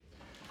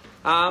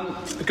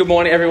Good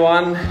morning,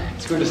 everyone.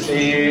 It's good to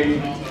see you.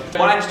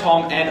 My name's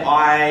Tom, and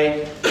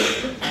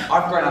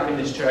I've grown up in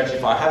this church.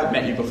 If I haven't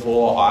met you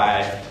before,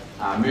 I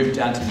moved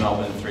down to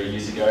Melbourne 3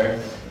 years ago,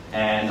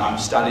 and I'm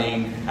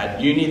studying at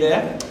uni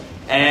there.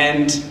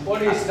 And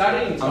what are you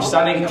studying, Tom? I'm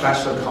studying a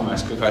Bachelor of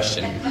Commerce. Good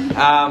question.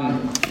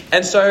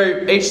 And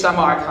so each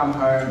summer I come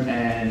home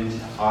and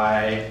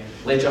I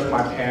leech off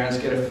my parents,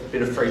 get a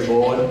bit of free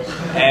board,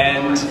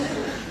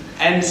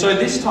 and so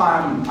this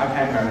time I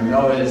came home and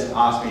Noah's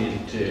asked me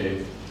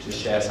to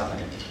share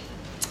something.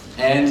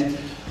 And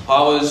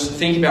I was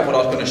thinking about what I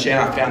was going to share,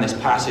 and I found this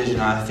passage, and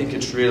I think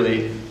it's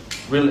really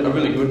a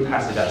really good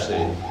passage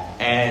actually.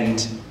 And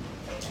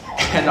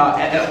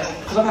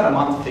because I've had a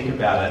month to think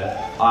about it,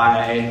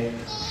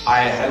 I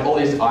had all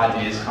these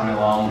ideas coming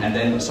along, and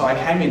then so I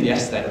came in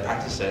yesterday to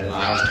practice it, and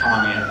I was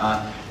timing it,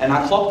 and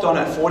I clocked on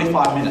at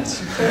 45 minutes.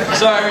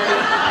 So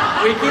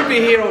we could be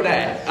here all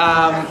day.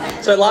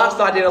 So last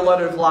I did a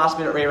lot of last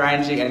minute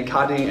rearranging and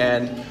cutting,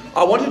 and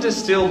I wanted to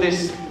distill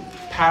this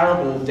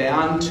parable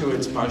down to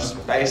its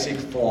most basic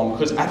form,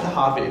 because at the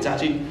heart of it, it's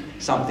actually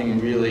something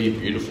really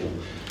beautiful.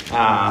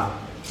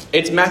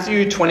 It's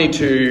Matthew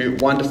 22,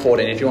 1 to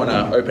 14, if you want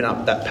to open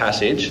up that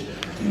passage,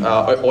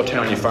 or turn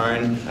on your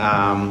phone.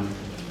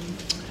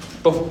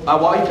 But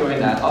while you're doing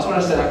that, I just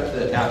want to set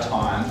up our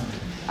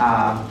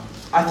time.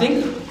 I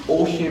think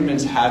all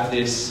humans have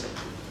this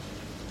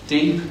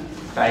deep,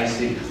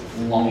 basic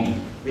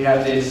longing. We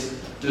have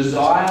this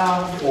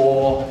desire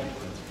for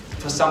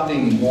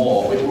something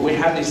more. We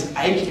have this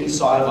ache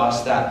inside of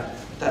us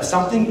that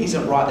something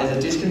isn't right. There's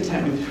a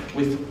discontent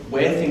with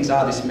where things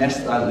are, this mess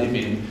that I live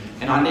in.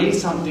 And I need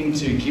something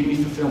to give me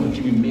fulfillment,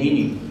 give me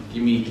meaning,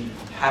 give me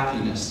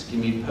happiness, give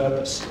me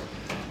purpose.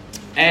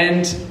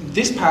 And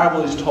this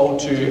parable is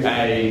told to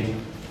a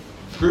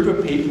group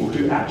of people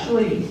who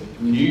actually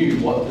knew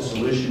what the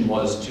solution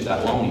was to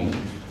that longing,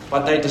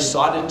 but they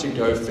decided to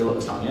go fill it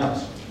with something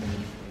else.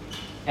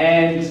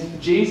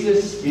 And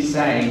Jesus is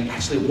saying,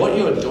 actually, what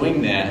you're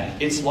doing there,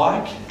 it's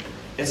like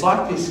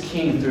this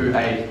king threw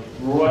a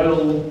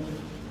royal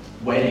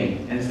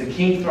wedding, and it's the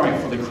king throwing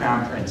for the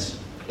crown prince.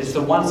 It's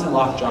the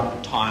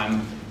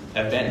once-in-a-lifetime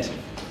event.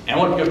 And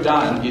what you've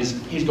done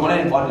is he's gone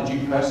and invited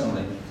you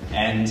personally,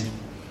 and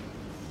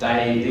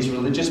these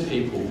religious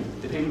people,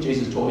 the people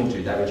Jesus is talking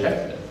to, they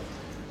rejected it.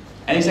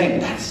 And he's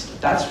saying,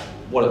 that's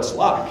what it's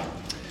like.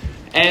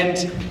 And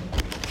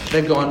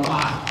they've gone,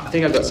 I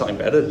think I've got something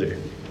better to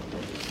do.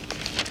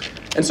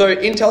 And so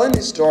in telling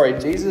this story,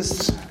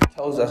 Jesus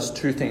tells us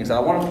two things that I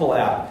want to pull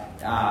out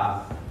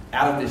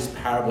of this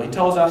parable. He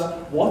tells us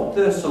what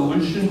the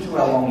solution to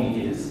our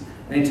longing is,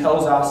 and he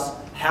tells us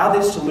how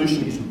this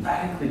solution is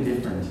radically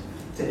different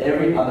to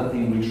every other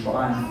thing we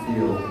try and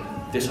fill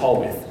this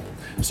hole with.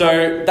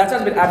 So that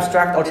sounds a bit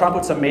abstract. I'll try and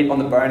put some meat on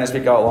the bone as we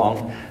go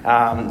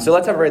along. So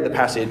let's have a read the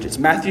passage. It's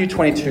Matthew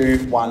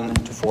 22, 1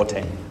 to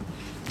 14.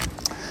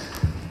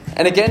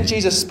 And again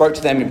Jesus spoke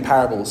to them in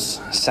parables,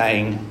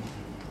 saying,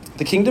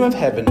 "The kingdom of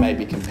heaven may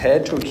be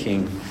compared to a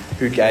king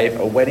who gave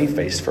a wedding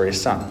feast for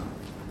his son.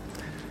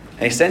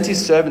 And he sent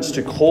his servants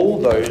to call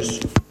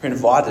those who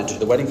invited to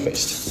the wedding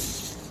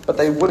feast, but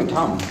they wouldn't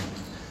come.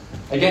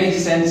 Again he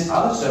sends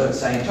other servants,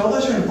 saying, 'Tell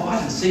those who are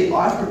invited, see,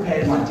 I've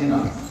prepared my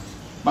dinner.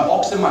 My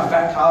oxen, my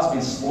fat calves have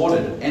been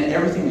slaughtered, and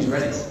everything is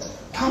ready.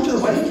 Come to the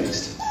wedding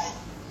feast.'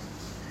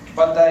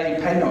 But they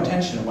paid no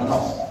attention and went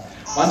off,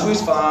 one to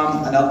his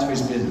farm, another to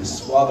his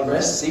business, while the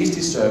rest seized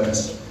his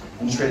servants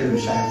and treated them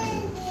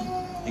shamefully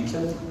and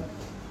killed them.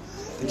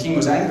 The king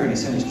was angry, and he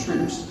sent his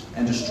troops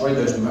and destroyed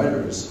those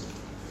murderers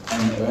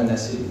and burned their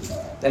city.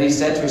 Then he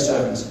said to his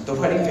servants, 'The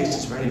wedding feast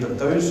is ready, but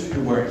those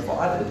who were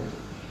invited,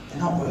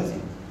 they're not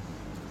worthy.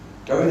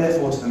 Go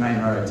therefore to the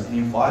main roads and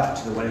invite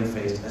to the wedding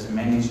feast as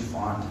many as you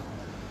find.'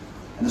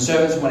 And the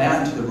servants went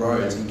out into the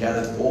roads and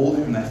gathered all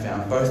whom they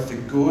found, both the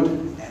good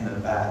and the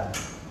bad.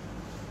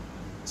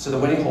 So the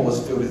wedding hall was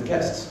filled with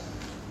guests.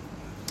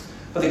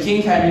 But the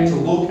king came in to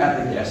look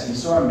at the guests, and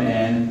he saw a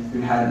man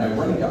who had no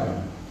wedding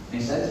garment.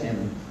 And he said to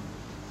him,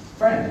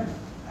 'Friend,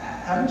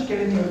 how did you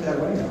get in here without a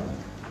wedding garment?'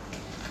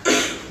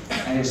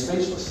 And he was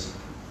speechless.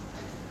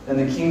 Then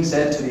the king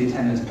said to the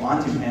attendants,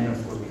 'Bind him hand and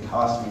foot and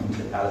cast him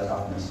into outer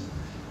darkness.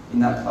 In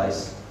that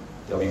place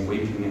there will be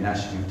weeping and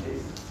gnashing of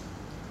teeth.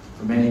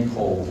 For many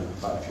called,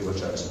 but few were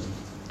chosen.'"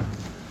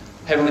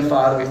 Heavenly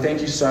Father, we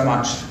thank you so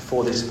much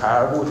for this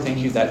parable. We thank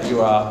you that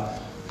you are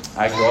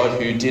a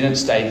God who didn't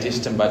stay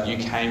distant, but you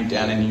came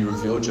down and you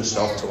revealed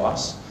yourself to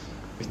us.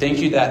 We thank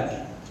you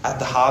that at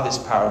the heart of this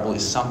parable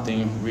is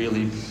something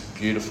really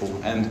beautiful.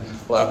 And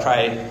Lord, I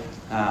pray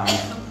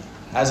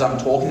as I'm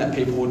talking that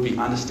people would be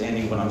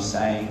understanding what I'm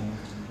saying,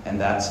 and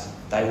that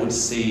they would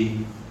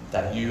see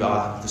that you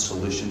are the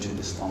solution to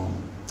this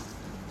longing.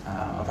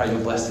 I pray you'll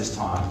bless this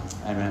time.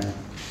 Amen.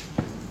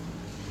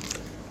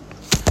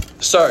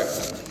 So,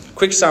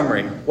 quick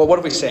summary. Well, what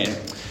have we seen?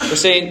 We've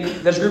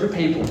seen there's a group of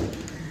people.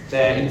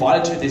 They're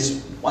invited to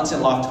this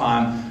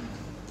once-in-a-lifetime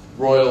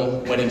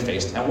royal wedding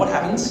feast. And what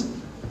happens?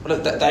 Well,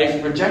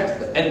 they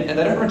reject, and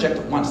they don't reject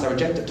it once, they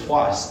reject it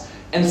twice.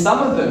 And some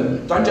of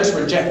them don't just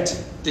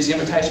reject this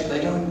invitation,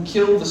 they go and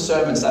kill the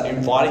servants that are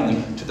inviting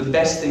them to the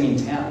best thing in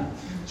town.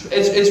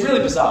 It's really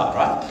bizarre,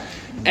 right?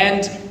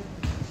 And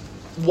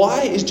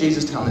why is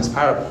Jesus telling this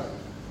parable?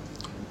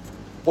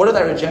 What are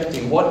they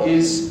rejecting? What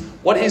is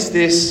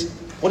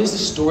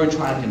this story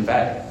trying to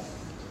convey?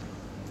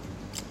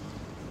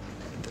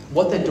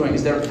 What they're doing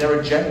is they're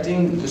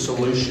rejecting the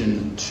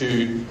solution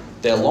to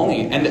their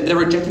longing, and they're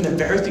rejecting the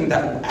very thing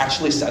that will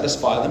actually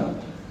satisfy them.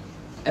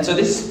 And so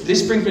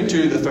this brings me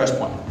to the first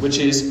point, which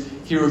is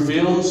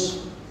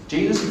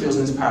Jesus reveals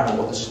in this parable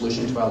what the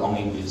solution to our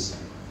longing is.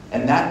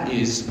 And that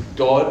is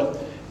God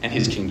and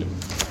his kingdom.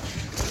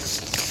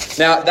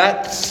 Now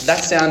that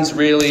sounds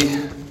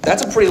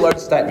that's a pretty loaded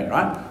statement,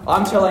 right?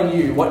 I'm telling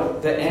you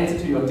what the answer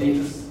to your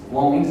deepest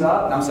longings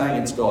are, and I'm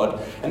saying it's God.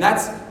 And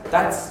that's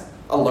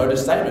a loaded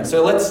statement.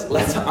 So let's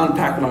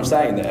unpack what I'm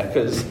saying there,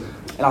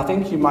 and I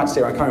think you might see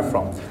where I'm coming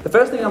from. The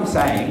first thing I'm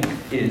saying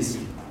is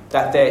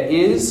that the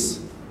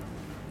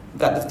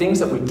things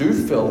that we do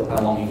fill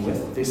our longing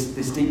with,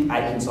 this deep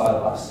ache inside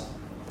of us,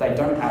 they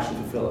don't actually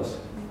fulfill us.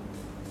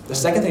 The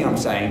second thing I'm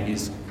saying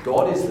is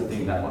God is the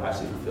thing that will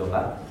actually fulfill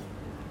that.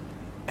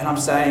 And I'm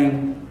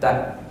saying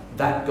that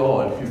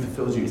God who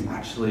fulfills you is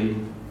actually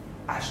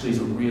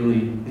a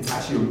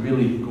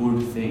really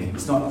good thing.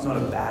 It's not a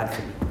bad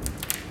thing.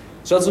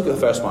 So let's look at the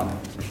first one.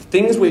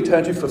 Things we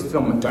turn to for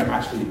fulfillment don't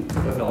actually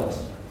fulfill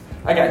us.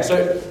 Okay, so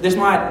this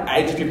might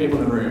age a few people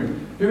in the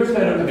room. Who has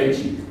heard of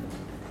Avicii?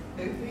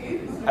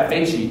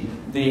 Avicii,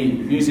 the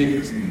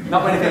music.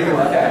 Not many people,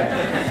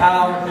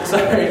 okay. So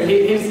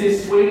he's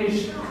this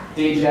Swedish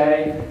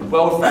DJ,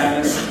 world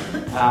famous.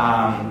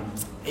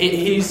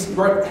 He's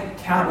wrote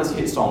countless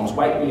hit songs.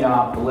 Wake Me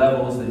Up, The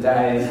Levels, The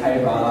Days,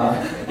 Hey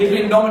Brother. He's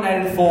been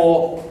nominated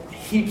for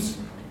heaps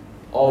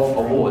of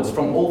awards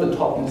from all the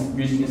top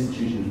music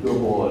institutions,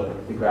 Billboard,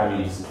 the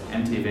Grammys,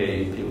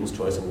 MTV, People's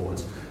Choice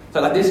Awards.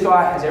 So this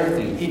guy has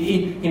everything.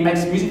 He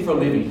makes music for a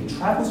living. He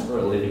travels for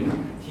a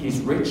living. He's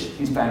rich.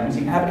 He's famous.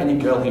 He can have any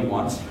girl he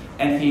wants.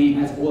 And he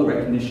has all the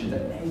recognition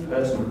that any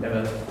person would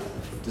ever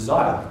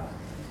desire.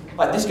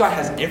 This guy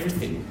has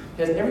everything.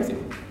 He has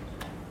everything.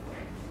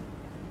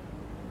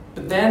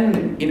 But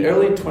then, in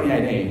early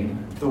 2018,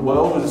 the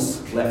world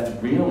was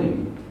left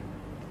reeling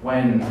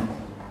when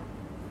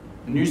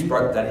news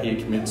broke that he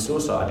had committed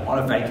suicide on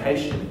a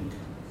vacation.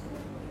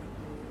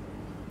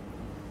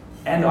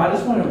 And I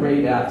just want to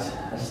read out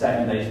a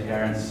statement that his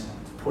parents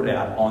put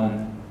out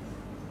on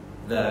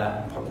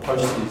the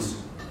post his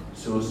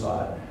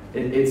suicide.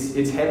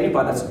 It's heavy,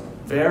 but it's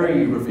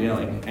very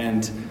revealing,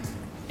 and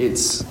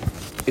it's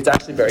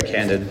actually very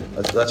candid.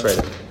 Let's read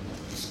it.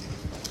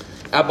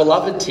 Our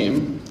beloved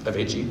Tim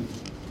Avicii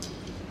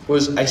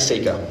was a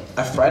seeker,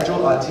 a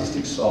fragile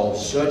artistic soul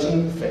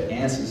searching for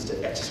answers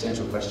to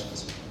existential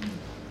questions.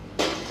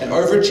 An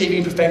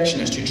overachieving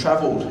perfectionist who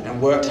travelled and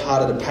worked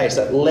hard at a pace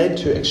that led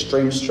to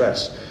extreme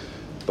stress.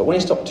 But when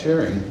he stopped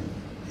touring,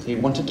 he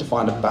wanted to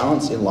find a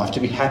balance in life,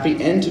 to be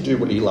happy and to do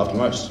what he loved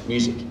most,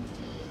 music.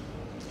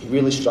 He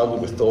really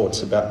struggled with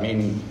thoughts about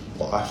meaning,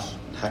 life,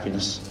 and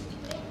happiness.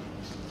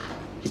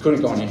 He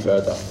couldn't go any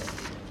further.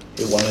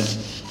 He wanted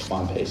to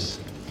find peace.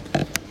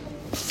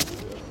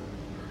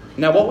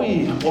 Now, what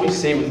we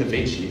see with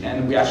Avicii,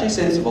 and we actually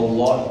see this with a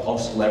lot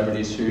of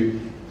celebrities who,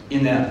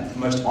 in their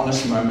most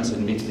honest moments,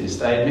 admit this.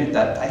 They admit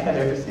that they have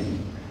everything,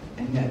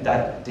 and yet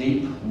that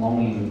deep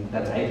longing,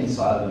 that ache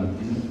inside them,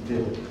 isn't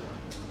filled.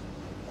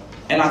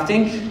 And I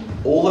think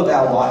all of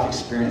our life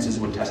experiences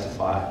would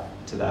testify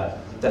to that.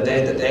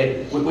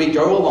 We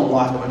go along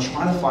life and we're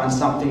trying to find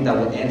something that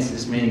will answer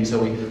this meaning.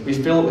 So we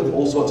fill it with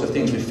all sorts of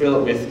things. We fill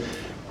it with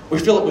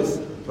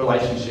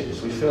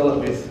relationships. We fill it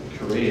with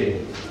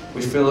career.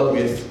 We fill it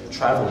with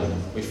travelling.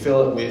 We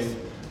fill it with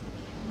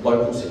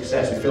local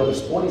success. We fill it with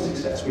sporting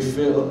success. We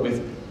fill it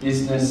with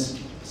business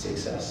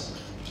success.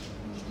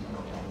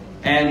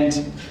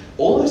 And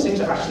all those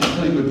things are actually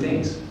really good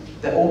things.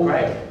 They're all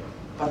great.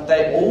 But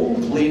they all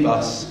leave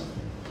us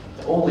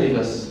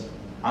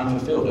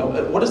unfulfilled.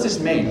 What does this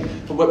mean?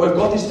 We've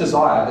got this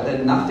desire, but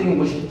then nothing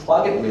we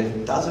plug it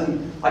with doesn't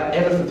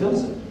ever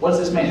fulfills it. What does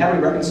this mean? How do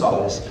we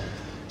reconcile this?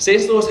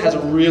 C.S. Lewis has a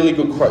really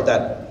good quote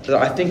that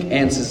I think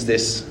answers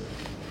this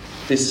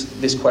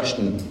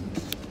question.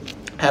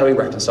 How do we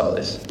reconcile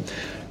this?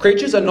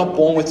 Creatures are not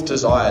born with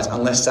desires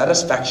unless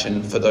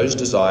satisfaction for those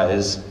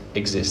desires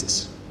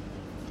exists.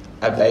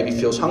 A baby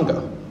feels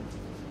hunger.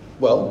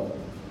 Well,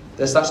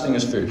 there's such thing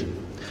as food.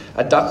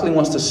 A duckling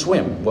wants to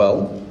swim.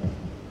 Well,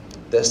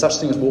 there's such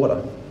thing as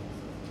water.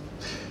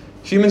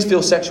 Humans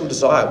feel sexual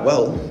desire.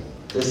 Well,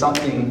 there's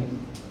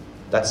something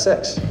that's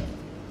sex.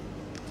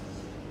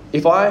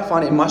 If I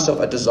find in myself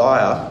a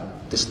desire,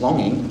 this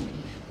longing,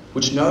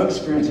 which no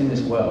experience in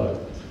this world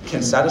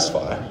can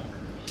satisfy,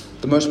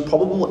 the most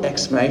probable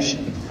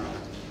explanation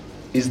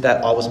is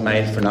that I was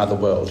made for another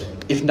world.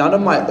 If none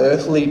of my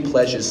earthly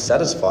pleasures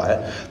satisfy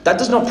it, that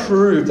does not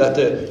prove that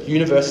the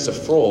universe is a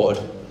fraud.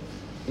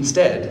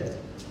 Instead,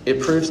 it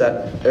proves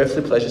that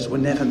earthly pleasures were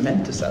never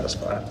meant to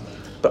satisfy,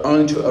 but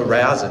only to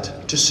arouse it,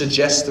 to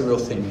suggest the real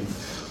thing.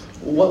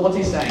 What's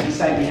he saying? He's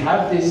saying we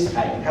have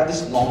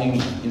this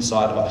longing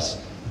inside of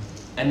us.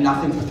 and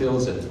nothing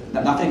fulfills it.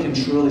 Nothing can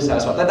truly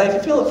satisfy. They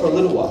fulfill it for a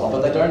little while,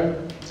 but they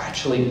don't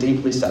actually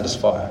deeply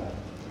satisfy it.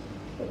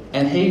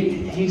 And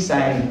he's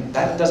saying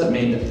that doesn't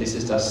mean that this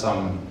is just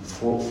some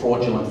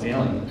fraudulent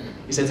feeling.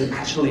 He says it's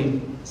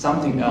actually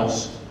something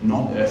else,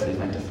 not earthly,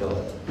 meant to fill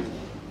it.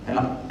 And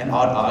I'd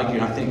argue,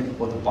 and I think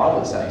what the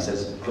Bible is saying, it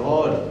says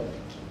God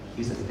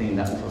is the thing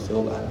that will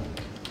fulfill that.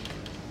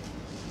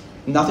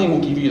 Nothing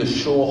will give you the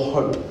sure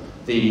hope,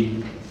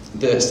 the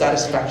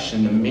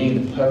satisfaction, the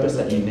meaning, the purpose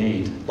that you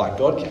need, like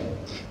God can.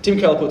 Tim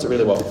Keller puts it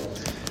really well.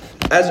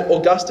 As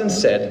Augustine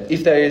said,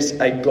 if there is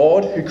a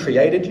God who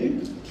created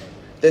you,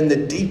 then the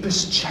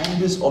deepest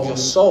chambers of your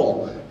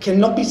soul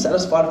cannot be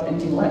satisfied with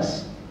anything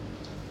less.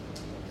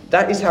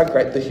 That is how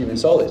great the human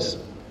soul is.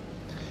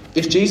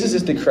 If Jesus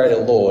is the creator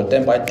Lord,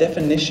 then by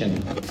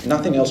definition,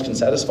 nothing else can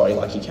satisfy you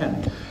like he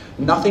can.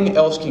 Nothing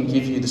else can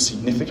give you the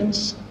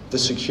significance, the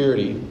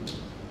security,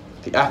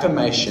 the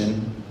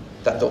affirmation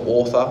that the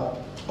author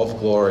of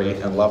glory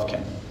and love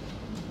can.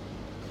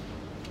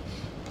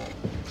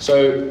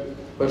 So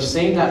we've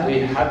seen that we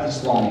have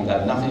this longing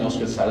that nothing else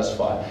could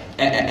satisfy.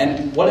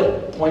 And what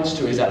it points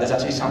to is that there's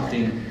actually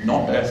something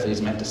not earthly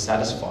is meant to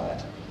satisfy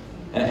it.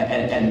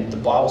 And the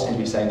Bible seems to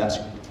be saying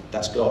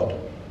that's God.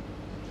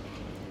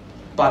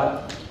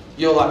 But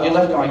you're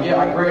left going, yeah,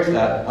 I agree with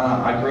that.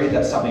 I agree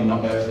that something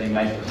not earthly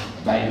may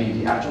be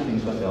the actual thing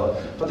to fulfill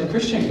it. But the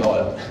Christian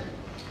God,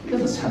 he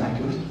doesn't sound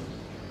that good.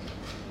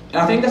 And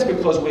I think that's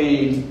because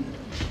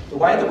the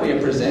way that we are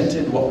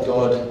presented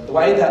the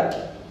way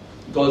that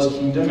God's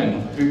kingdom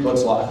and who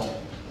God's like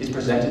is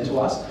presented to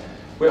us,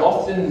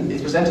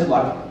 it's presented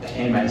like a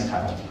handmaid's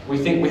tale. We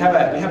think we have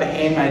a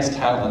handmaid's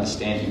tale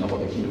understanding of what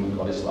the kingdom of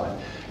God is like.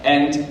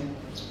 And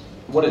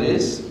what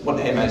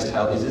the handmaid's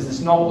tale is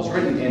this novel was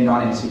written in the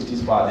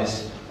 1960s by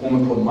this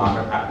woman called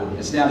Margaret Atwood.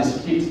 It's now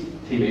this hit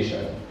TV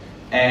show.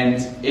 And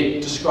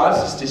it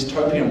describes this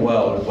dystopian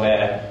world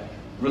where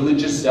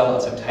religious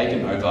zealots have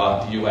taken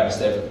over the US.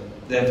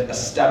 They've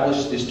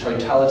established this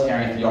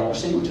totalitarian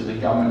theocracy, which is a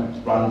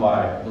government run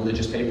by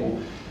religious people.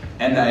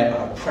 And they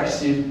are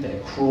oppressive, they're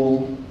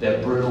cruel,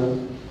 they're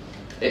brutal.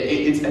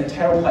 It's a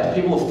terrible place.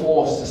 People are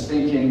forced to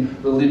speak in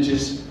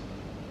religious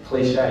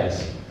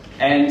cliches.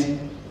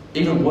 And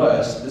even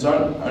worse, there's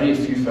only a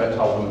few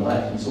fertile women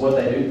left. And so what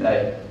they do,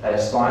 they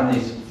assign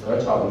these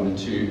fertile women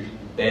to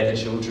bear the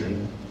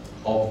children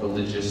of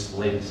religious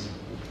leaders.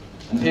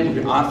 And the people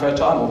who aren't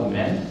fertile, or the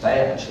men, they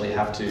actually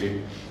have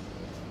to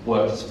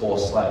work as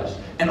forced slaves.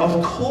 And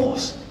of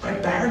course,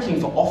 we're barracking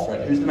for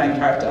Offred, who's the main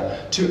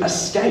character, to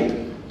escape,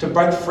 to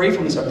break free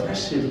from this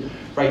oppressive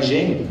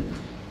regime.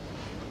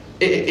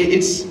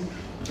 It's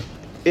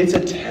a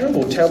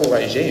terrible, terrible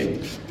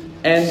regime.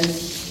 And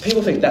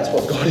people think that's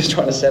what God is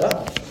trying to set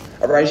up.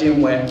 A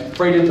regime where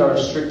freedoms are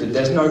restricted,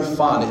 there's no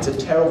fun, it's a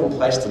terrible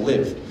place to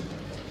live.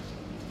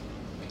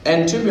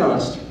 And to be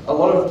honest, a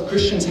lot of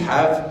Christians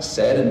have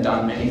said and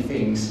done many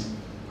things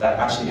that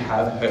actually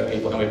have hurt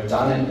people, and we've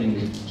done it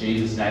in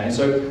Jesus' name. And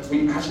so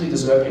we actually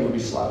deserve people to be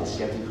slightly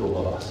skeptical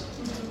of us.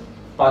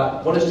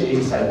 But what does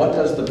Jesus say? What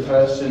does the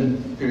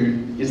person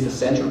who is the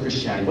centre of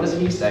Christianity, what does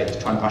he say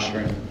to try and usher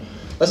in?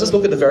 Let's just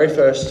look at the very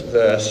first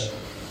verse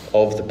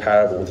of the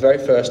parable, the very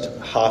first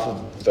half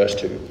of verse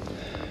 2.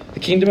 The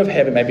kingdom of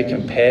heaven may be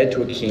compared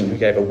to a king who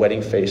gave a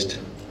wedding feast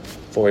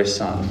for his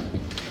son.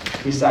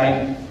 He's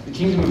saying the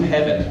kingdom of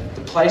heaven,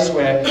 the place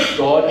where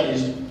God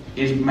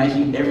is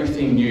making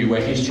everything new,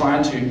 where he's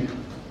trying to,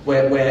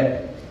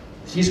 where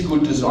his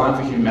good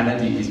design for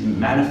humanity is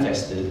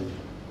manifested,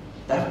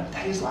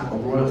 that is like a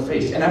royal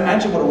feast. And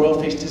imagine what a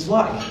royal feast is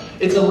like.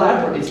 It's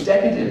elaborate, it's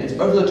decadent, it's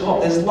over the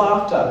top, there's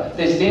laughter,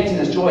 there's dancing,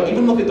 there's joy.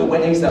 Even look at the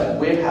weddings that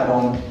we've had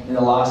on in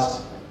the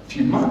last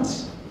few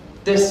months.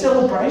 There's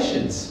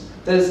celebrations.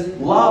 There's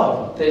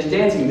love, there's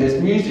dancing,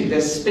 there's music,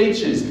 there's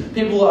speeches.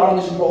 People are on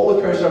this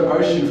roller coaster of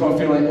emotion from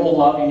feeling all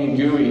lovey and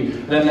gooey,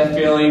 and then they're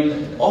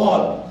feeling,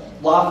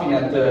 laughing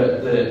at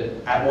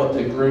at what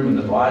the groom and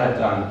the bride have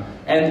done.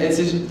 And it's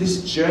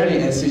this journey,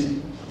 and it's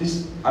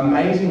this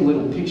amazing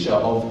little picture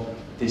of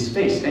this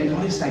feast. And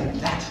God is saying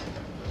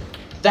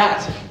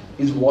that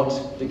is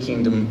what the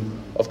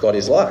kingdom of God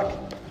is like.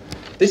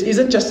 This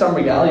isn't just some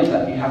reality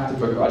that you have to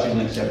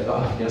begrudgingly accept. Oh,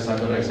 I guess I've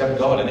got to accept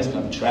God, and it's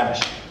going to be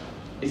trash.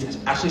 It's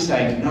actually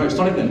saying, no, it's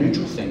not even a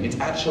neutral thing. It's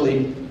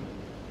actually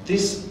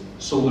this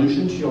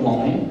solution to your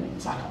longing.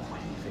 It's like a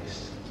wedding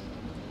feast.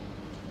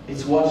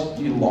 It's what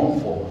you long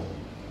for.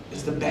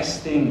 It's the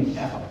best thing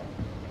ever.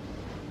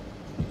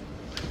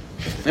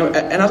 Anyway,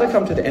 and as I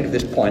come to the end of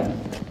this point,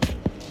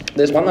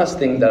 there's one last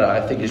thing that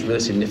I think is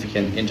really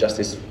significant in just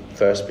this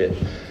first bit.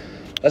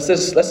 Let's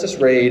just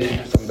read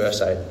from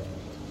verse 8.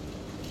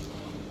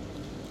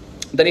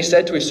 Then he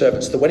said to his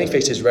servants, "The wedding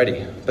feast is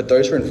ready, but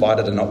those who are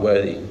invited are not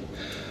worthy.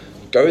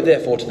 Go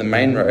therefore to the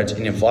main roads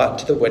and invite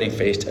to the wedding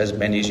feast as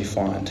many as you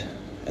find."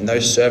 And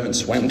those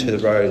servants went into the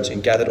roads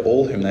and gathered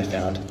all whom they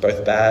found,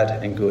 both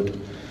bad and good.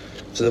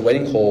 So the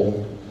wedding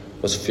hall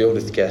was filled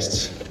with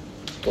guests.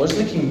 What does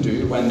the king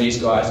do when these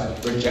guys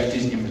reject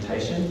his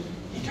invitation?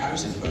 He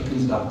goes and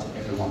opens it up to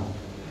everyone.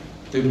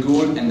 The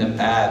good and the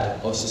bad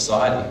of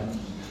society.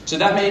 So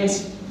that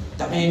means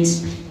That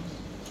means,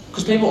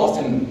 because people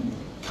often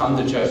come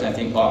to church and they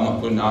think, oh, I'm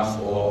not good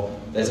enough, or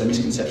there's a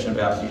misconception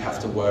about you have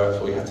to work,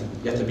 or you have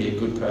to be a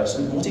good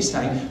person. And what's he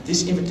saying?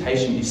 This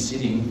invitation is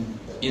sitting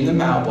in the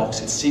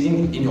mailbox, it's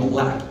sitting in your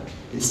lap,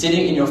 it's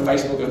sitting in your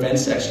Facebook event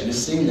section, it's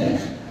sitting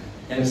there,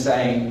 and it's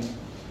saying,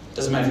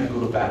 doesn't matter if you're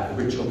good or bad,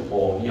 rich or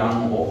poor,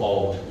 young or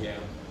old. Yeah.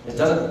 It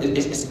doesn't.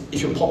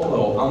 If you're popular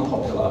or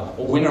unpopular,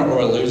 or winner or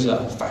a loser,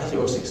 failure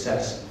or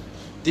success,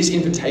 this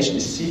invitation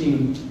is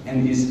sitting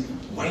and is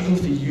waiting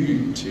for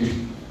you to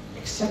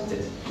accept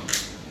it.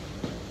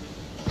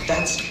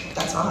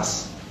 That's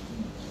us.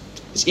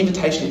 This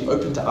invitation is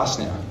open to us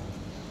now.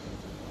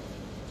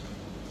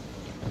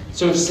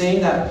 So we've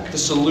seen that the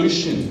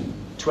solution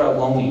to our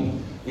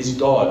longing is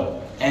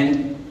God,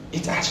 and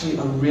it's actually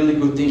a really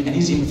good thing, and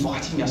He's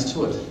inviting us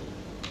to it.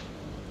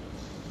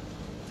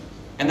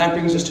 And that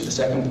brings us to the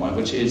second point,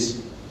 which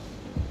is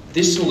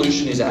this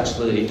solution is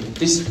actually,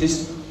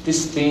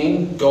 this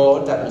thing,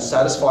 God, that will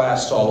satisfy our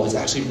soul is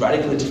actually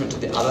radically different to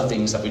the other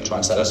things that we try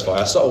and satisfy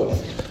our soul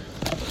with.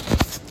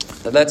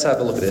 Now let's have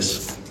a look at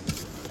this.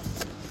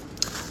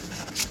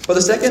 Well,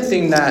 the second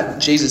thing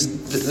that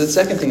the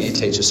second thing that He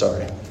teaches,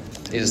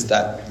 is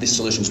that this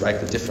solution is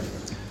radically different.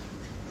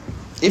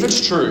 If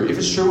it's true,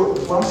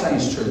 what I'm saying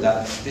is true,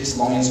 that this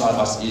longing inside of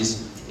us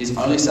is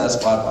only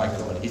satisfied by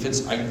God. If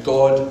it's a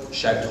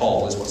God-shaped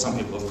hole, is what some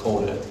people have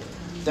called it,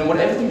 then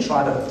whatever we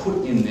try to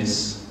put in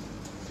this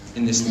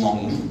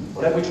longing,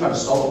 whatever we try to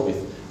solve it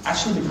with,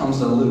 actually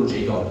becomes a little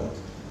g God,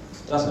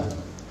 doesn't it?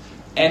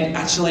 And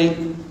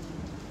actually,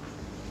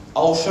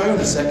 I'll show you in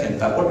a second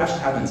that what actually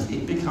happens,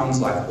 it becomes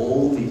like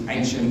all the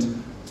ancient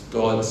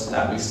gods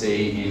that we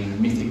see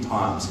in mythic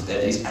times.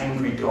 They're these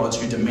angry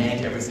gods who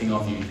demand everything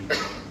of you.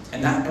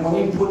 And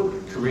when we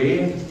put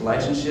career,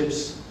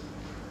 relationships,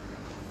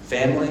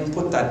 family,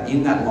 put that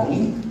in that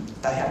longing,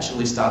 they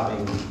actually start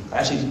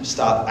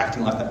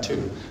acting like that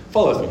too.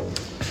 Follow with me.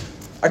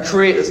 A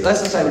career,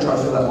 let's just say we try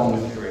to fill that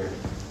longing with a career.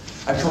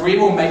 A career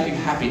will make you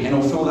happy and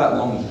it'll fill that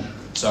longing.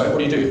 So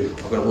what do?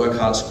 I've got to work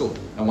hard at school.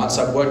 And once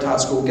I've worked hard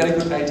at school, get a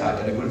good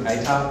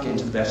ATAR, get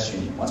into the best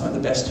uni. Once I'm at the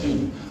best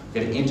uni, I'll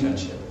get an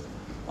internship.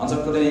 Once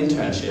I've got an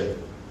internship,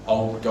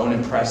 I'll go and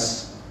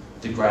impress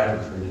the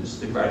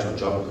graduate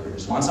job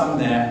recruiters. Once I'm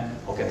there,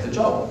 I'll get the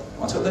job.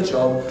 Once I've got the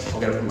job, I'll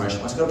get a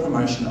promotion. Once I've got a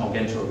promotion, I'll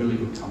get into a really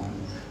good company.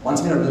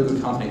 Once I'm in a really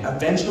good company,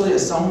 eventually,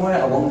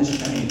 somewhere along this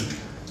journey,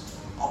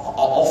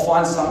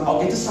 I'll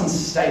get to some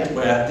state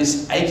where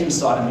this ache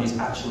inside of me is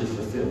actually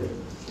fulfilled.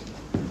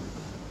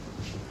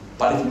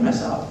 But if you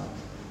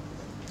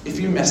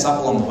mess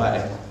up along the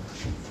way,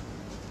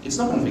 it's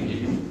not going to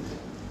forgive you.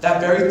 That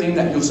very thing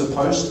that you're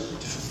supposed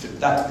to fulfill,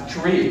 that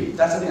career,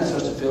 that's the thing that's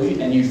supposed to fill you,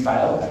 and you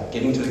fail at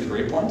getting to the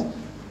career point,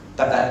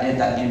 that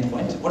end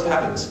point, what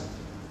happens?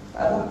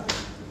 Bad luck.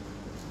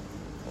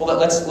 Well,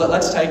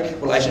 let's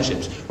take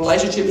relationships.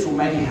 Relationships will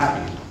make you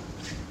happy,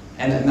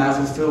 and they'll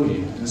fulfill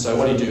you. And so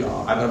what do?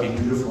 Oh, I've got to be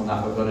beautiful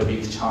enough, I've got to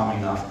be charming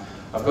enough,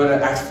 I've got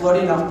to act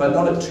flirty enough, but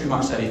not too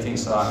much that he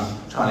thinks that I'm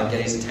trying to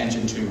get his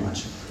attention too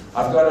much.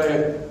 I've got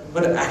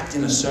to act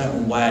in a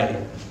certain way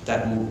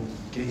that will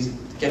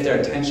get their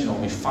attention or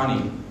be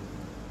funny.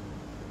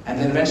 And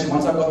then eventually,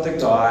 once I've got the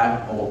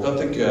guy or I've got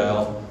the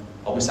girl,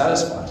 I'll be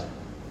satisfied.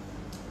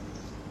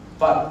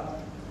 But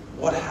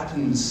what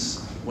happens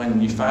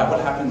when you fail? What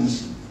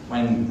happens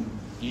when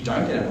you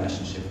don't get a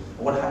relationship?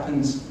 Or what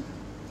happens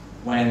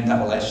when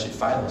that relationship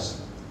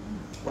fails?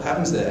 What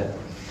happens there?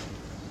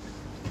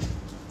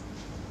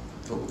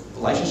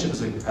 Relationship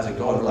as a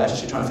God,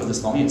 relationship trying to fill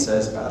this longing, it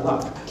says bad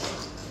luck.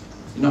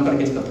 You're not going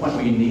to get to the point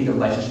where you need a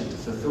relationship to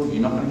fulfill you.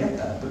 You're not going to get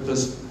that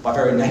because by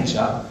very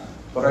nature,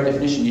 by very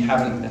definition, you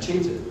haven't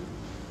achieved it.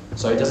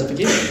 So He doesn't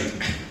forgive you.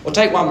 Or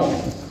take one more.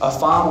 A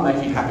farm will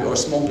make you happy, or a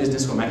small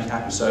business will make you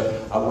happy.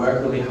 So I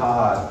work really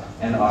hard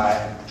and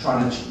I try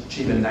to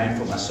achieve a name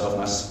for myself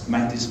and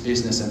I make this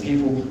business, and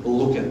people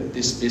will look at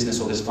this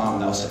business or this farm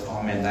and they'll say,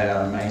 oh man, they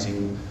are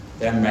amazing.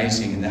 They're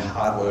amazing and they're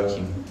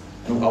hardworking.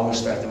 And I'll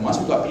respect them. Once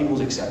we've got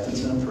people's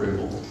acceptance and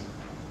approval,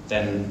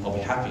 then I'll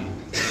be happy.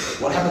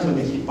 What happens when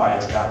you're hit by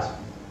a drought?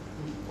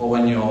 Or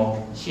when you're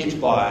hit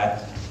by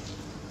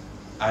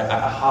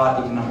a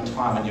hard economic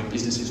time and your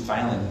business is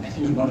failing and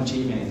you're not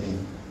achieving anything?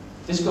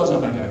 This God's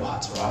not going to go, oh,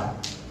 it's all right.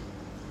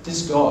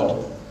 This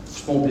God,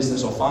 small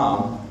business or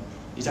farm,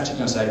 is actually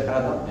going to say,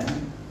 bad luck,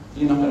 man.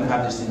 You're not going to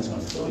have this thing that's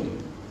going to fill you.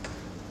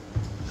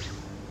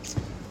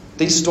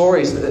 These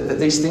stories,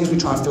 these things we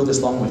try and fill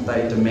this longing with,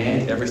 they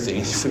demand everything.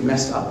 If we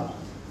mess up,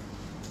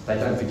 they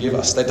don't forgive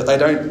us. They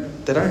don't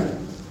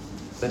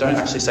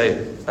actually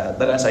say,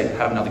 they don't say,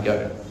 have another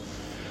go.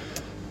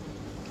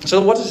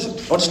 So what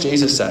does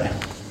Jesus say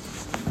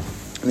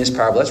in this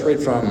parable? Let's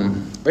read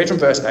from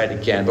verse 8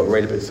 again, but we'll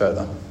read a bit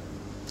further.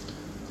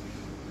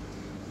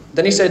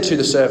 Then He said to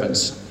the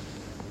servants,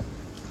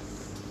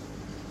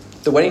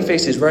 the wedding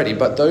feast is ready,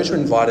 but those who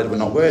were invited were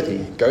not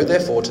worthy. Go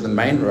therefore to the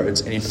main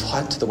roads and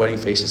invite to the wedding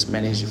feast as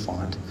many as you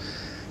find.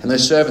 And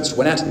those servants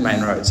went out to the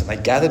main roads, and they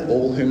gathered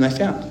all whom they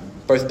found,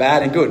 both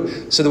bad and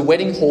good. So the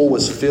wedding hall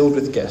was filled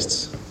with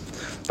guests.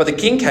 But the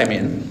king came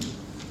in,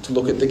 to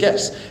look at the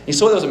guests. He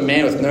saw there was a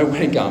man with no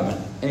wedding garment,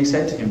 and he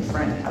said to him,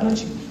 "Friend, how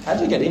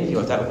did you get in here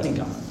without a wedding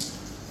garment?"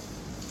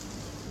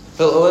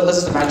 But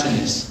let's imagine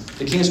this.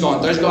 The king's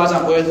gone, "Those guys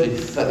aren't worthy.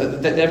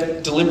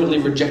 They've deliberately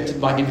rejected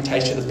my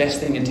invitation to the best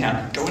thing in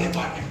town. Go and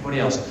invite everybody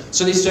else."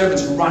 So these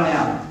servants run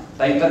out.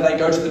 They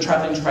go to the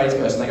travelling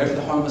tradesperson, they go to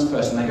the homeless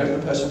person, they go to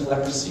the person with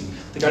leprosy,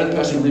 they go to the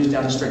person who lives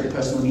down the street, the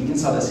person living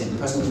inside the city, the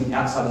person living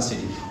outside the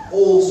city.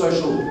 All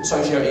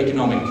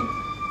socio-economic.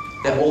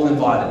 They're all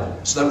invited.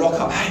 So they rock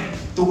up, "Hey,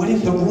 the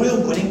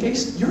royal wedding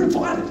feast, you're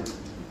invited."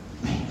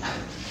 Me,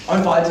 I'm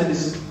invited to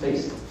this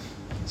feast.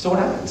 So what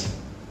happens?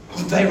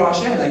 They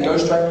rush in, they go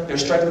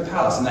straight to the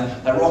palace, and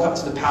they rock up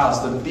to the palace.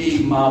 The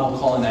big marble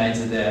colonnades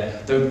are there.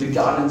 The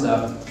gardens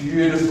are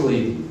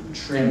beautifully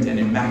trimmed and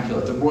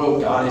immaculate. The royal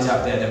guard is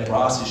out there, their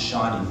brass is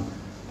shining,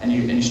 and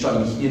you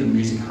hear the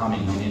music humming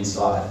on the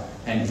inside,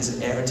 and there's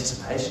an air of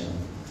anticipation.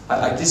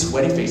 Like this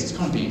wedding feast is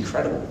going to be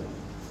incredible.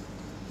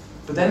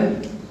 But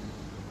then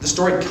the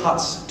story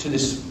cuts to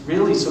this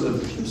really sort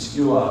of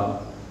obscure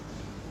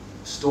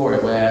story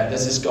where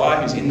there's this guy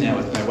who's in there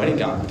with no wedding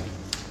garment.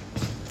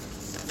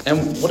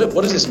 And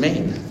what does this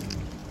mean?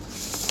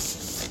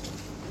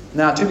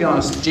 Now, to be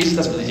honest, Jesus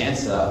doesn't really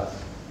answer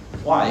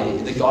why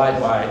the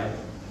guy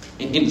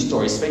in the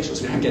story is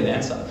speechless. We don't get an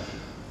answer.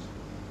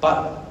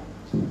 But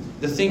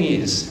the thing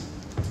is,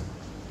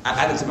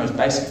 at its most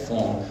basic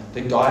form,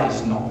 the guy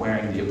is not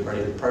wearing the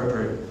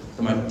appropriate,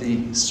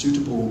 the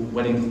suitable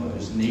wedding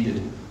clothes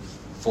needed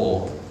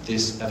for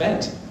this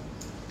event.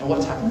 And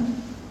what's happened?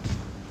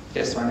 He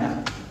gets thrown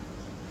out.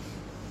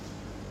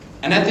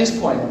 And at this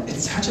point,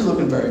 it's actually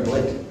looking very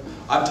bleak.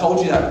 I've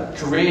told you that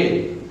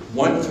career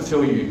won't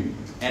fulfill you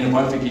and it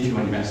won't forgive you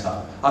when you mess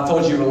up. I've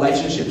told you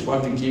relationships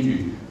won't forgive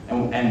you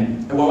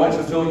and it won't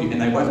fulfill you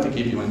and they won't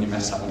forgive you when you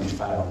mess up, when you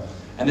fail.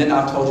 And then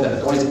I've told you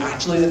that God is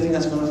actually the thing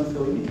that's going to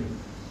fulfill you.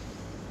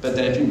 But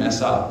then if you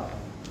mess up,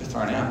 you're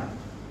thrown out.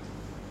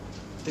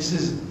 This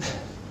is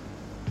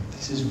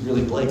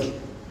really bleak.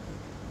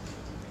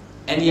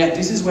 And yet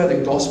this is where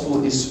the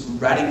gospel is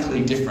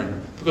radically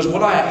different. Because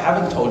what I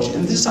haven't told you,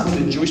 and this is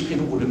something the Jewish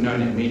people would have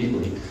known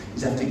immediately,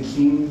 is that the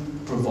king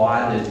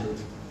provided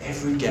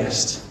every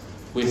guest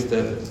with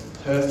the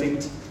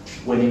perfect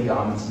wedding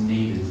garments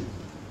needed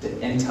to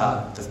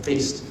enter the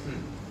feast.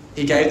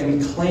 He gave them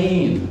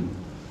clean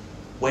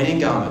wedding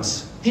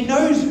garments. He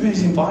knows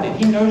who's invited.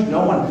 He knows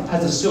no one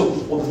has the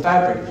silk or the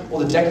fabric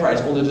or the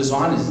decorators or the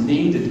designers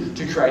needed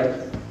to create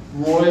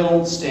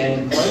royal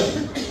standard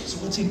clothing. So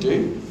what's he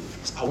do?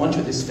 He says, "I want you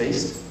at this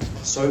feast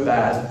so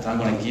bad that I'm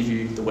going to give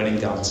you the wedding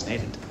garments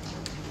needed."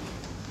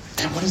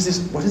 And what does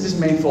this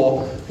mean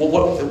for?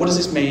 Well, what does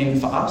this mean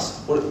for us?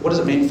 What does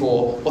it mean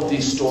for what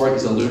this story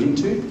is alluding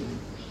to?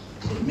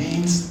 It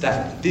means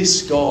that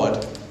this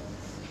God,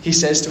 he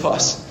says to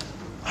us,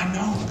 "I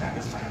know about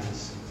your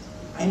failures.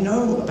 I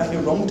know about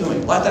your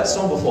wrongdoing." Like that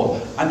song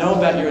before. "I know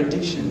about your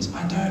addictions.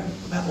 I know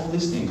about all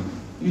these things.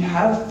 You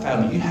have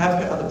failed me. You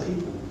have hurt other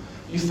people.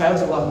 You failed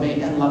to love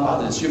me and love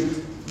others.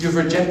 You've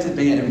rejected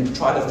me and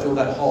tried to fill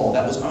that hole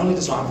that was only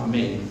designed for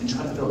me and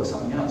tried to fill it with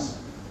something else."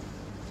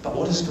 But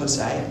what does God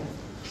say?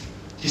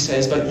 He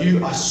says, "But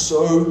you are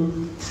so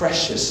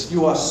precious.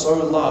 You are so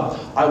loved.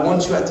 I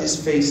want you at this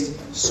feast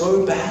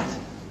so bad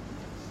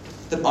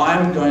that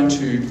I'm going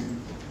to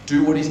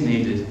do what is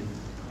needed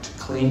to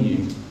clean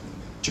you,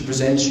 to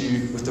present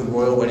you with the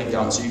royal wedding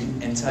garment so you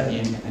can enter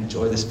in and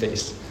enjoy this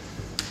feast."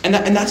 And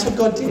that's what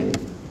God did.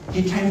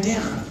 He came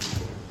down.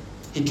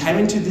 He came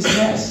into this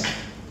mess.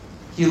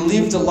 He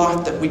lived a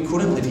life that we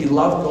couldn't live. He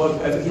loved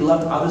God perfectly. He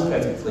loved others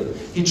perfectly.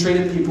 He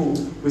treated people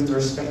with the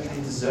respect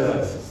they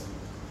deserve.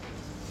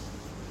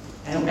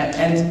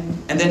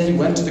 And then he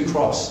went to the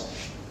cross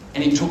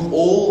and he took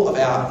all of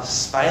our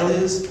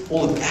failures,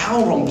 all of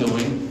our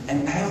wrongdoing,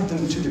 and nailed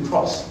them to the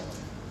cross.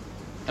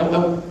 And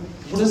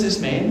what does this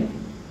mean?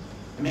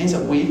 It means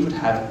that we could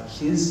have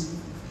his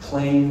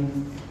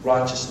clean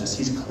righteousness,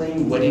 his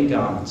clean wedding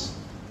garments,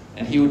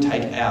 and he would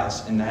take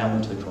ours and nail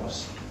them to the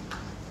cross.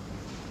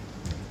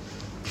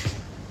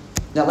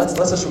 Now let's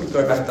just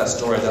go back to that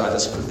story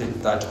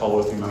that I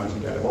told a few moments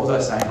ago. What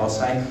was I saying? I was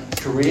saying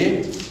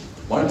career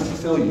won't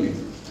fulfill you,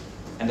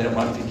 and then it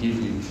won't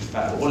forgive you.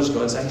 But what does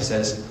God say? He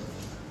says,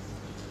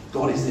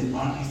 God is the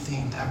only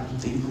thing that will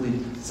deeply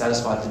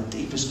satisfy the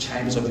deepest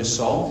chambers of your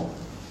soul.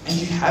 And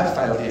you have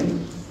failed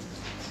him,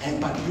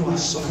 but you are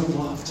so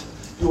loved.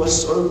 You are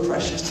so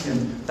precious to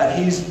him that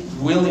he's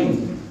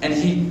willing, and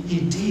he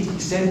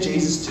sent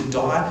Jesus to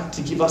die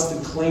to give us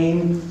the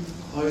clean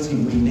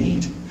clothing we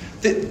need.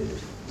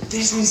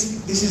 This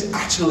is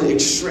actually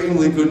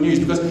extremely good news,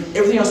 because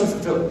everything else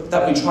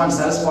that we try and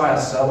satisfy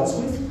ourselves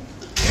with,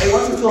 it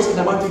won't fulfill us and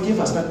they won't forgive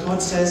us. But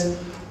God says,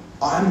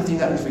 I'm the thing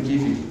that will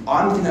forgive you.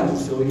 I'm the thing that will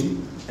fill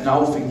you, and I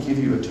will forgive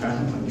you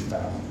eternally when you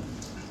fail me.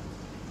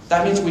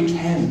 That means we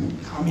can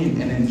come in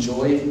and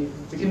enjoy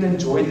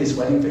this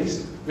wedding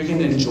feast. We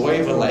can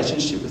enjoy a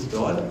relationship with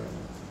God.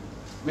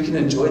 We can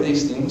enjoy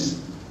these things.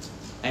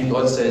 And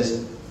God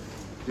says,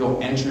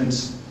 your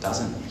entrance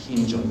doesn't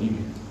hinge on you.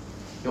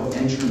 Your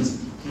entrance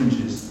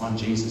hinges on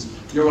Jesus.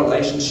 Your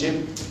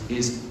relationship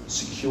is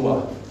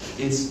secure.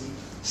 It's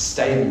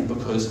stable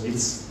because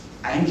it's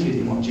anchored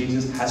in what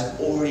Jesus has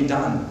already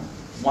done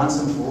once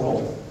and for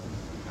all.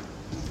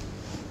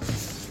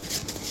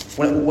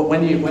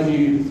 When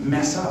you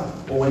mess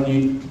up, or when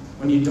you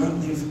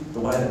don't live the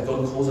way that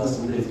God calls us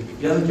to live,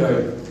 He doesn't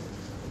go,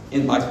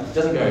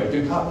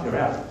 good up, you're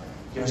out.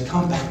 He goes,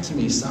 come back to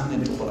me, son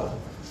and daughter.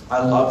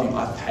 I love you.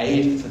 I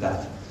paid for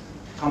that.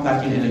 Come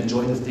back in and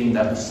enjoy the thing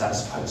that will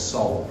satisfy your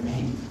soul,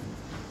 me.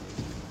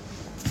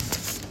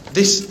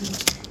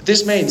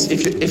 This means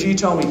if you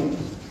tell me,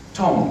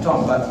 Tom,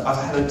 but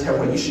I've had a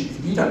terrible week.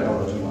 You don't know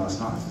what I was doing last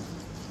night.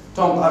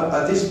 Tom,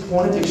 this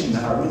porn addiction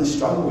that I really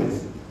struggle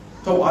with.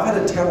 Tom, I've had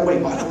a terrible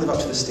week. I don't live up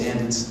to the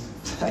standards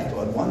that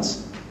God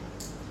wants.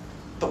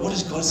 But what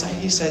does God say?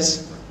 He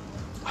says,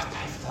 I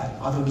pay for that.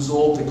 I've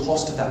absorbed the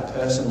cost of that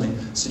personally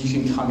so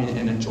you can come in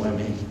and enjoy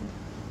me.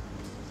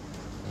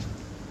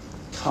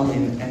 Come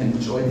in and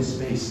enjoy this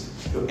feast.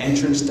 Your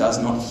entrance does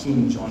not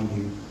hinge on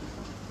you.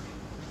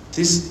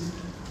 This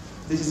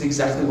is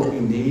exactly what we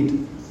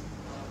need,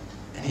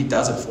 and He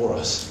does it for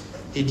us.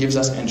 He gives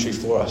us entry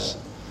for us.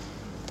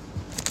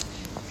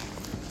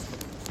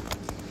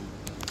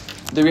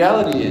 The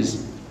reality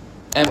is,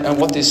 and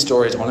what this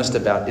story is honest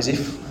about, is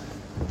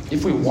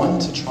if we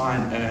want to try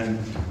and earn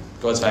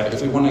God's favour,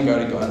 if we want to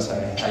go to God and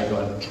say, hey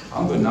God,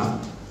 I'm good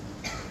enough.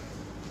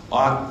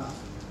 I'm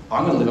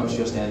going to live up to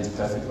your standards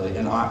perfectly,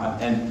 and I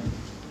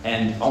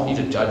want you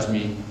to judge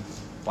me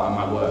by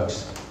my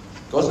works.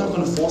 God's not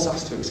going to force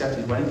us to accept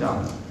His wedding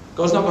garment.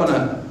 God's not going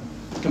to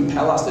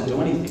compel us to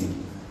do anything.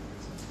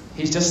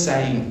 He's just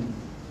saying,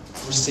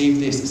 receive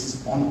this. This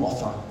is on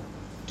offer.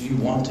 Do you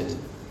want it?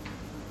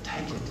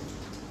 Take it.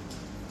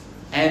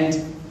 And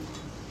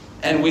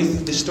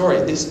with this story,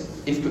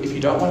 if you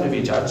don't want to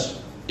be judged,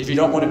 if you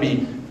don't want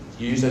to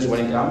use those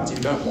wedding garments, if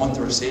you don't want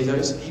to receive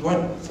those, He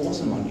won't force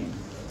them on you.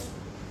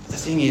 The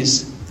thing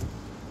is,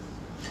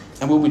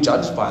 and we'll be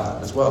judged by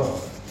that as well.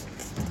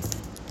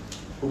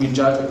 We'll be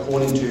judged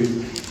according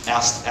to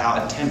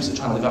our attempts at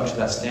trying to live up to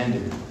that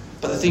standard.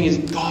 But the thing is,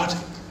 God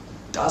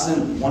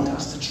doesn't want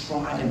us to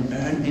try and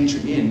earn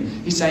entry in.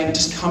 He's saying,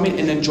 just come in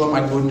and enjoy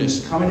my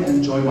goodness. Come in and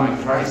enjoy my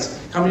grace.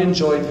 Come in and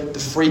enjoy the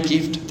free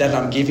gift that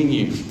I'm giving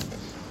you.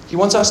 He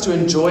wants us to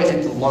enjoy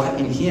and delight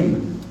in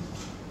Him.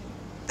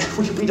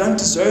 We don't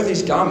deserve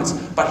these garments,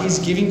 but He's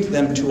giving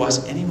them to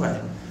us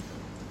anyway.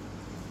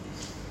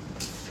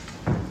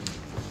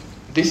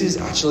 This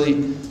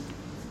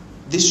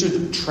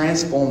should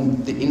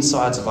transform the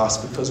insides of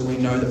us because we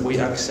know that we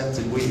are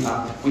accepted. We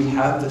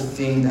have the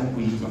thing that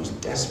we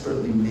most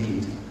desperately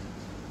need.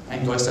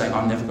 And God's saying,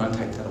 I'm never going to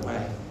take that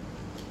away.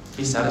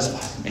 Be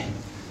satisfied in me.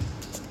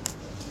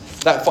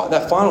 That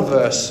final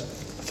verse,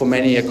 for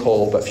many are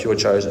called but few are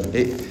chosen.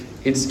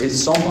 It's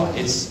somber.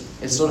 It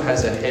sort of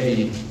has a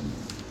heavy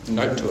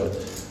note to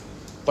it.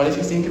 But if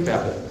you think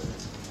about it,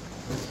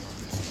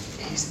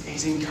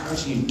 He's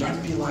encouraging you,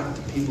 don't be like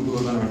the people who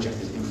are going to reject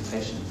His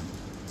invitation.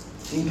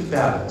 Think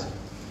about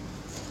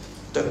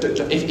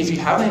it. If you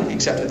haven't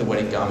accepted the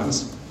wedding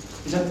garments,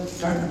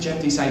 don't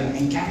reject. He's saying,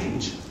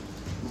 engage.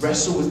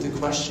 Wrestle with the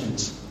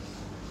questions.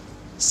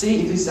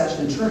 See if this is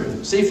actually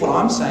true. See if what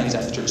I'm saying is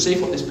actually true. See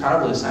if what this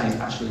parable is saying is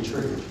actually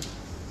true.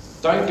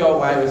 Don't go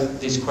away with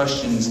these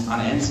questions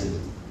unanswered.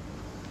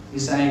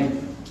 He's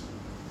saying,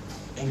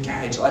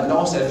 engage. Like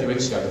Noel said a few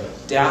weeks ago,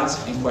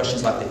 doubts and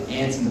questions like the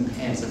ants in the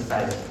pants of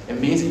faith. It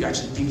means that you're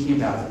actually thinking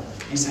about it.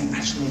 He's saying,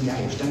 actually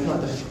engage. Don't be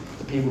like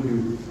the people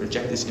who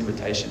reject this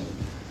invitation.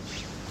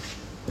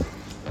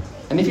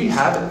 And if you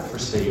haven't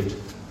received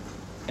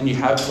and you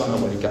have put on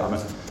the wedding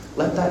garment,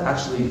 let that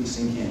actually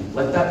sink in.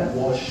 Let that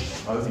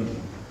wash over you.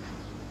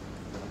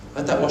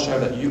 Let that wash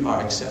over that you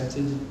are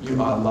accepted,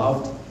 you are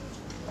loved,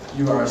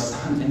 you are a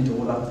son and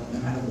daughter, no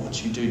matter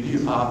what you do.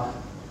 You are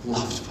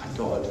loved by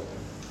God.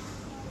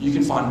 You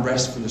can find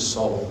rest for your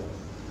soul.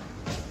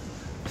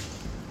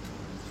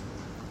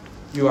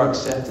 You are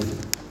accepted.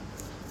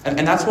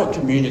 And that's what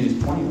communion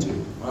is pointing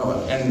to.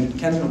 Well, and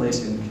Ken's going to lead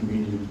us in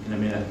communion in a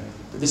minute.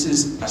 But this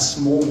is a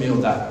small meal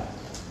that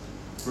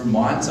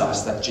reminds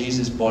us that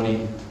Jesus'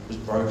 body was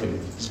broken.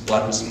 His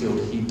blood was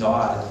spilled. He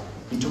died.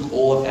 He took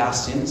all of our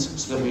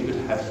sins so that we could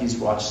have His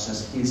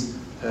righteousness, His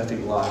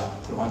perfect life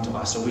put onto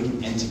us so we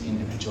can enter in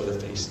and enjoy the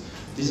feast.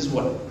 This is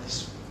what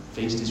this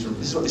feast is.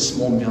 This is what this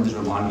small meal is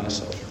reminding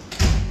us of.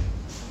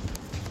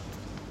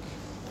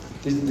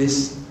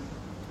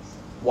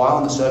 While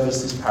on the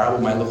surface this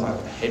parable may look like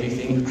a heavy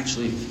thing, it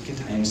actually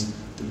contains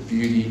the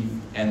beauty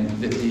and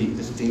the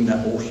thing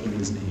that all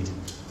humans need.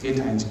 It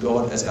contains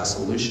God as our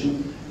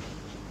solution,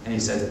 and He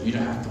says you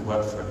don't have to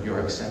work for it. You're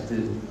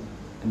accepted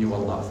and you are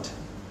loved.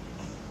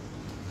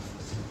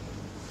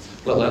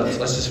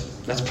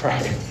 Let's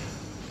pray.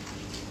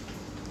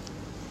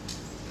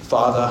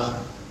 Father,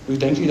 we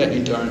thank You that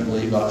You don't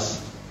leave us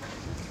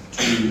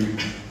to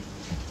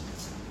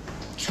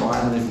try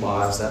and live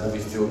lives that will be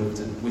filled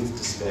with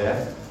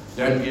despair.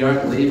 You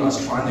don't leave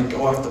us trying to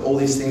go after all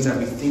these things that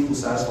we think will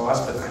satisfy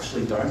us, but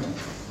actually don't.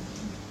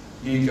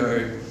 You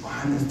go,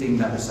 I'm the thing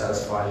that will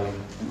satisfy you,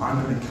 and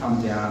I'm going to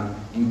come down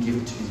and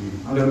give it to you.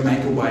 I'm going to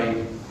make a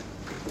way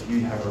if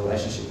you have a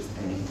relationship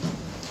with me.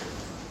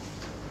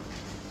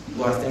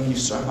 Lord, I thank you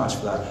so much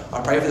for that.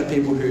 I pray for the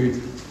people who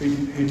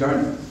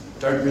don't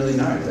really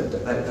know,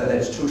 that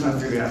they're still trying to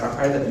figure it out. I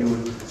pray that you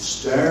would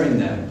stir in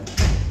them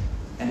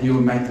and you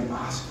would make them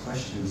ask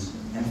questions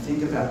and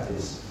think about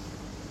this.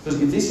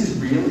 Because if this is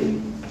really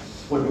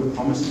what you're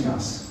promising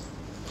us,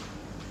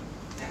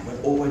 then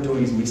all we're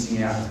doing is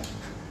missing out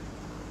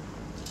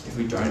if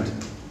we don't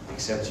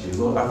accept you.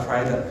 Lord, I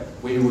pray that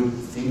we would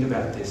think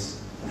about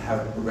this and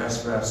have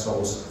rest for our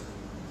souls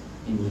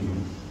in you.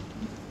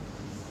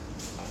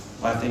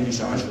 I thank you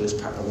so much for this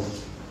parable.